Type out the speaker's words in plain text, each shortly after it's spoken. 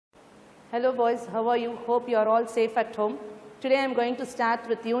Hello boys, how are you? Hope you are all safe at home. Today I am going to start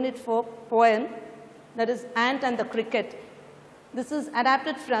with Unit 4 poem, that is Ant and the Cricket. This is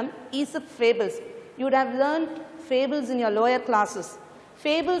adapted from Aesop Fables. You would have learned fables in your lower classes.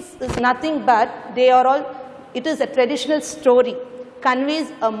 Fables is nothing but, it is a traditional story,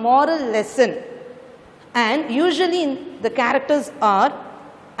 conveys a moral lesson. And usually the characters are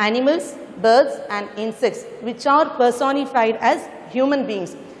animals, birds and insects, which are personified as human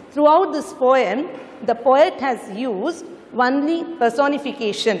beings. Throughout this poem, the poet has used only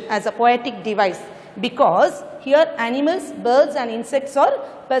personification as a poetic device, because here animals, birds and insects are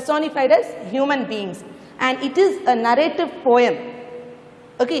personified as human beings. And it is a narrative poem.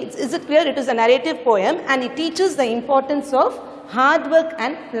 Okay, is it clear? It is a narrative poem and it teaches the importance of hard work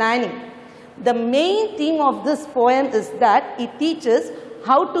and planning. The main theme of this poem is that it teaches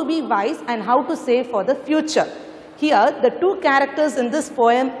how to be wise and how to save for the future. Here, the two characters in this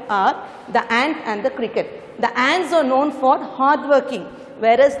poem are the ant and the cricket. The ants are known for hard working,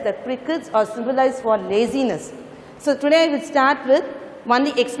 whereas the crickets are symbolized for laziness. So today I will start with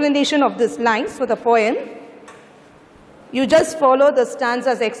only explanation of these lines for the poem. You just follow the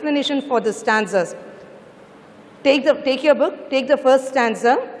stanzas, explanation for the stanzas. Take your book, take the first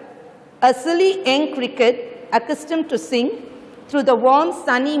stanza. A silly young cricket, accustomed to sing through the warm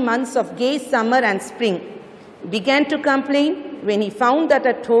sunny months of gay summer and spring, began to complain when he found that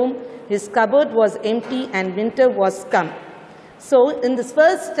at home his cupboard was empty and winter was come. So in this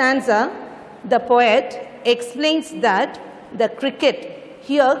first stanza, the poet explains that the cricket,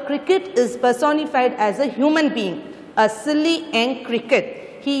 here cricket is personified as a human being, a silly young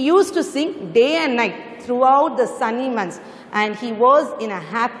cricket. He used to sing day and night throughout the sunny months and he was in a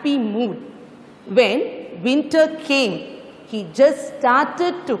happy mood. When winter came, he just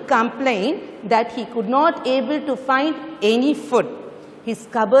started to complain that he could not able to find any food. His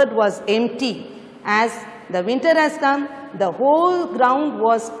cupboard was empty. As the winter has come, the whole ground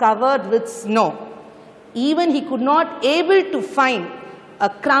was covered with snow. Even he could not able to find a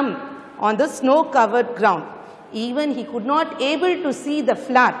crumb on the snow-covered ground. Even he could not able to see the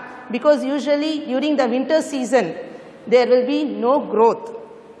flower, because usually during the winter season, there will be no growth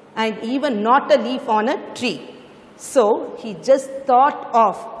and even not a leaf on a tree. So he just thought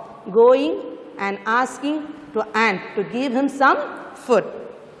of going and asking to ant to give him some food.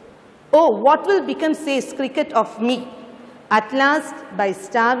 Oh, what will become, says cricket, of me? At last, by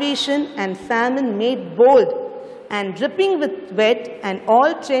starvation and famine made bold, and dripping with wet and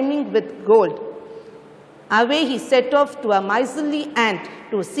all trimming with gold, away he set off to a miserly ant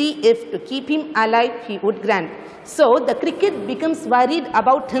to see if to keep him alive he would grant. So the cricket becomes worried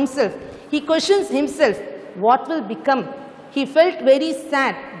about himself. He questions himself, what will become? He felt very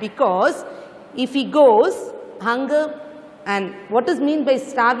sad, because if he goes, hunger, and what is meant by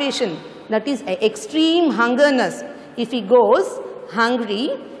starvation? That is extreme hungerness. If he goes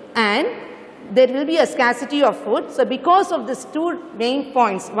hungry and there will be a scarcity of food. So because of these two main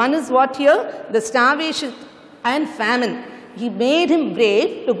points, one is what here? The starvation and famine. He made him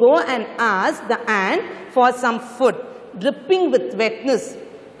brave to go and ask the ant for some food, dripping with wetness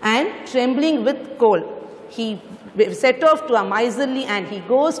and trembling with cold. He set off to a miserly ant. He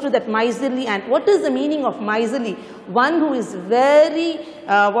goes to that miserly ant. What is the meaning of miserly? One who is very,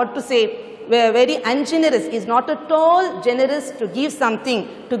 very ungenerous, is not at all generous to give something,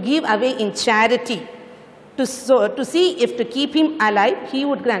 to give away in charity. To see if to keep him alive, he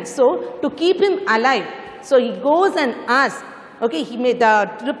would grant. So, to keep him alive, so he goes and asks, okay, he made the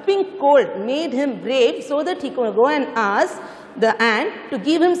dripping cold, made him brave so that he could go and ask the ant to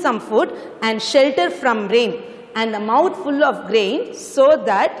give him some food and shelter from rain and a mouthful of grain, so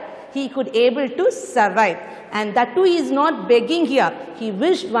that he could able to survive. And that too, he is not begging here. He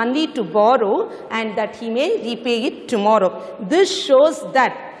wished only to borrow and that he may repay it tomorrow. This shows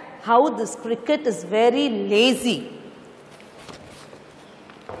that how this cricket is very lazy.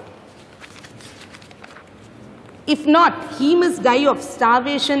 If not, he must die of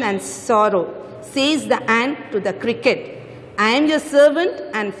starvation and sorrow, says the ant to the cricket. I am your servant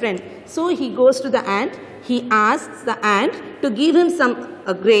and friend. So he goes to the ant. He asks the ant to give him some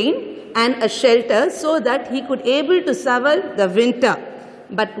grain and a shelter so that he could able to survive the winter.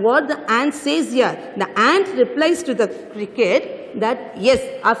 But what the ant says here, the ant replies to the cricket that yes,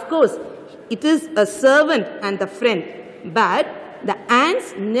 of course, it is a servant and the friend. But the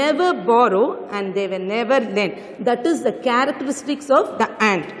ants never borrow and they will never lend. That is the characteristics of the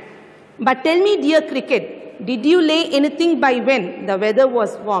ant. But tell me, dear cricket, did you lay anything by when the weather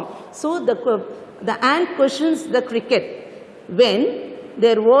was warm? So the ant questions the cricket. When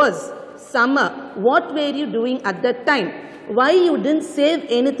there was summer, what were you doing at that time? why you didn't save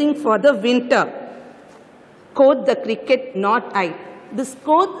anything for the winter? Quote the cricket, not I. This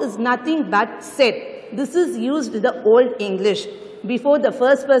quote is nothing but said. This is used in the Old English before the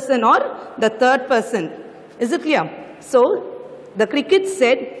first person or the third person. Is it clear? So, the cricket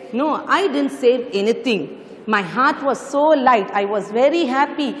said, no, I didn't save anything. My heart was so light. I was very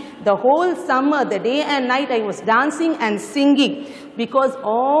happy. The whole summer, the day and night, I was dancing and singing because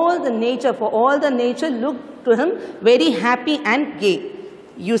all the nature looked to him very happy and gay.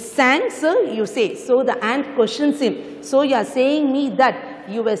 You sang, sir, you say. So the ant questions him. So you are saying me that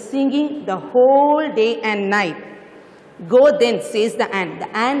you were singing the whole day and night. Go then, says the ant.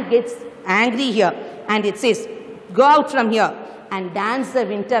 The ant gets angry here and it says, go out from here and dance the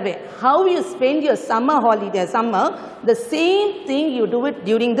winter away. How you spend your summer holiday, the same thing you do it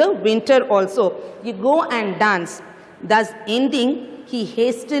during the winter also. You go and dance. Thus ending, he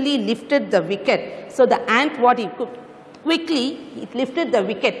hastily lifted the wicket. So the ant, what he could, quickly he lifted the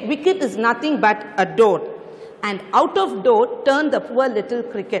wicket. Wicket is nothing but a door. And out of door turned the poor little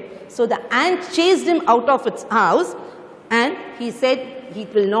cricket. So the ant chased him out of its house and he said he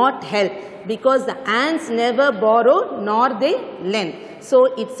will not help, because the ants never borrow nor they lend. So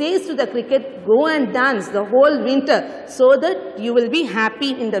it says to the cricket, go and dance the whole winter so that you will be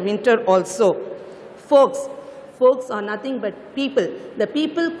happy in the winter also. Folks are nothing but people. The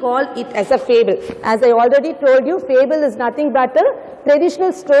people call it as a fable. As I already told you, fable is nothing but a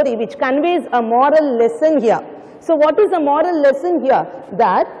traditional story which conveys a moral lesson here. So what is the moral lesson here?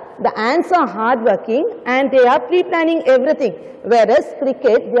 That the ants are hardworking and they are pre-planning everything. Whereas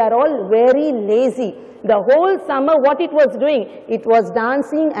cricket, they are all very lazy. The whole summer what it was doing? It was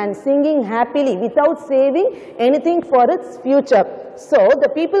dancing and singing happily without saving anything for its future. So the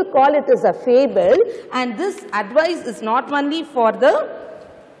people call it as a fable, and this advice is not only for the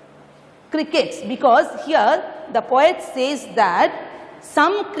crickets, because here the poet says that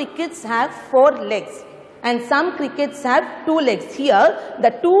some crickets have 4 legs. And some crickets have 2 legs. Here,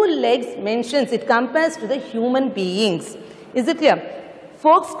 the 2 legs mentions, it compares to the human beings. Is it clear?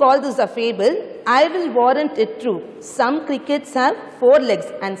 Folks call this a fable. I will warrant it true. Some crickets have 4 legs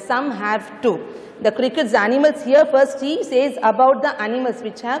and some have 2. The crickets, animals here, first he says about the animals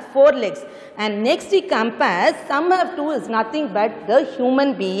which have 4 legs. And next he compares, some have 2 is nothing but the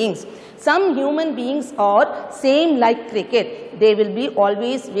human beings. Some human beings are same like cricket. They will be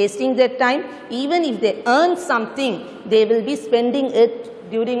always wasting their time. Even if they earn something, they will be spending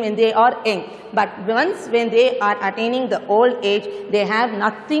it during when they are young. But once when they are attaining the old age, they have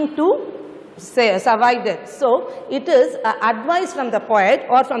nothing to survive that. So it is advice from the poet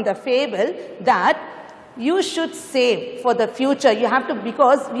or from the fable that you should save for the future. You have to,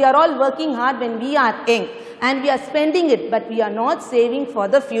 because we are all working hard when we are young and we are spending it, but we are not saving for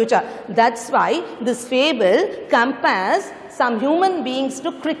the future. That's why this fable compares some human beings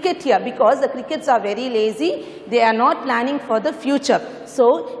to cricket here, because the crickets are very lazy. They are not planning for the future.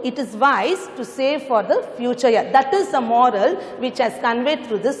 So it is wise to save for the future here. That is the moral which has conveyed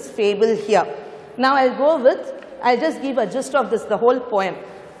through this fable here. Now I'll just give a gist of this, the whole poem.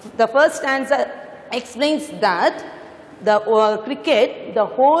 The first stanza explains that the cricket, the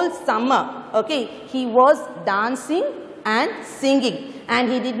whole summer, okay, he was dancing and singing, and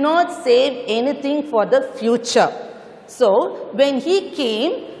he did not save anything for the future. So when he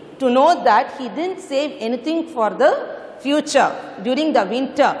came to know that he didn't save anything for the future during the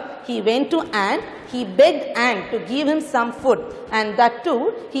winter, he went to ant, he begged ant to give him some food, and that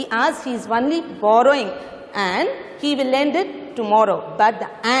too he asked, he is only borrowing and he will lend it tomorrow. But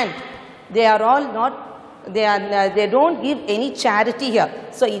the ant, they are all not, they don't give any charity here.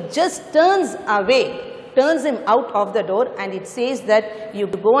 So it just turns him out of the door, and it says that you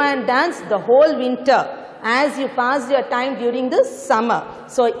go and dance the whole winter as you pass your time during the summer.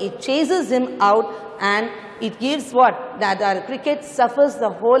 So it chases him out, and it gives what? That the cricket suffers the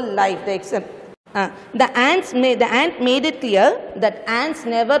whole life. The ant made it clear that ants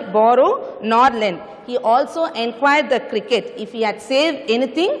never borrow nor lend. He also inquired the cricket if he had saved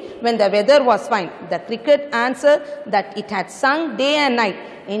anything when the weather was fine. The cricket answered that it had sung day and night,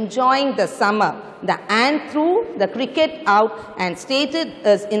 enjoying the summer. The ant threw the cricket out and stated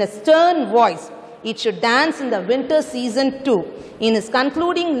in a stern voice, it should dance in the winter season too. In his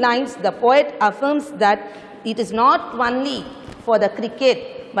concluding lines, the poet affirms that it is not only for the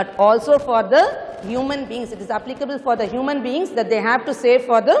cricket but also for the human beings. It is applicable for the human beings that they have to save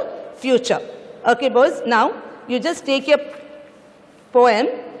for the future. Okay, boys, now you just take your poem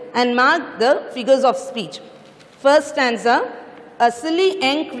and mark the figures of speech. First stanza, a silly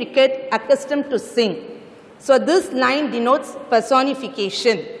young cricket accustomed to sing. So this line denotes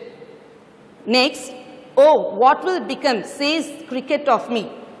personification. Next, Oh, what will become, says cricket of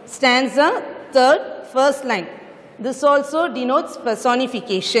me. Stanza, third, first line. This also denotes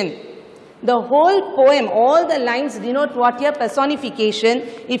personification. The whole poem, all the lines denote what here? Personification.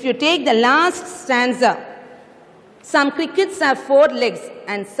 If you take the last stanza, some crickets have 4 legs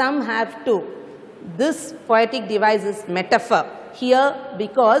and some have 2. This poetic device is metaphor here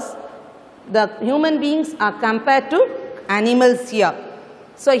because the human beings are compared to animals here.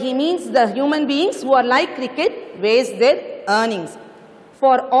 So he means the human beings who are like cricket waste their earnings.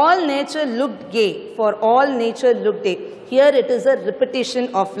 For all nature looked gay, for all nature looked gay. Here it is a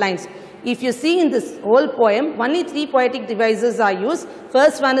repetition of lines. If you see in this whole poem, only 3 poetic devices are used.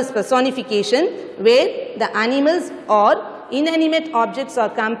 First one is personification, where the animals or inanimate objects are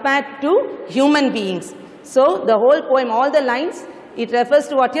compared to human beings. So the whole poem, all the lines, it refers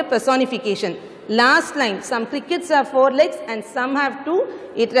to what here? Personification. Last line, some crickets have 4 legs and some have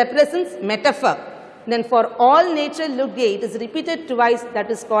 2. It represents metaphor. Then for all nature look gay, it is repeated twice, that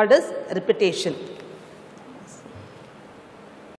is called as repetition.